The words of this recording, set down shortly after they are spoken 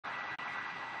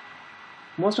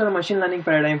Most of the machine learning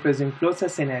paradigm presume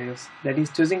closed-set scenarios, that is,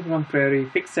 choosing from a priori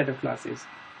fixed set of classes.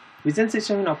 Vision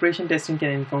system in operation testing can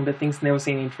encounter things never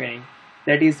seen in training,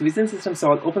 that is, vision systems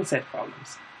solve open-set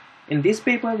problems. In this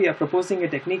paper, we are proposing a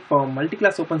technique for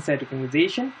multi-class open-set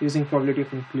recognition using probability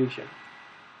of inclusion.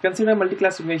 Consider a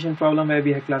multi-class recognition problem where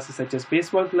we have classes such as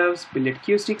baseball gloves, billiard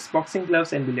cue sticks, boxing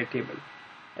gloves, and billiard table.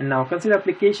 And now consider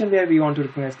application where we want to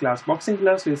recognize class boxing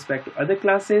gloves with respect to other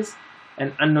classes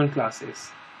and unknown classes.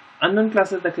 Unknown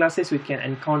classes are the classes we can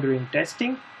encounter in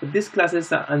testing, but these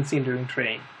classes are unseen during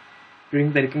training.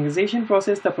 During the recognition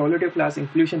process, the probability of class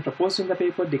inclusion proposed in the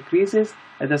paper decreases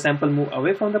as the sample move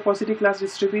away from the positive class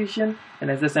distribution and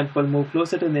as the sample move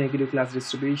closer to the negative class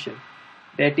distribution.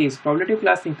 That is, probability of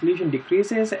class inclusion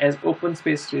decreases as open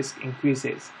space risk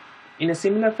increases. In a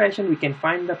similar fashion, we can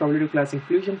find the probability of class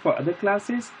inclusion for other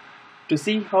classes. To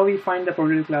see how we find the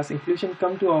probability of class inclusion,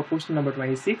 come to our poster number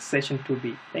 26, session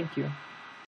 2b. Thank you.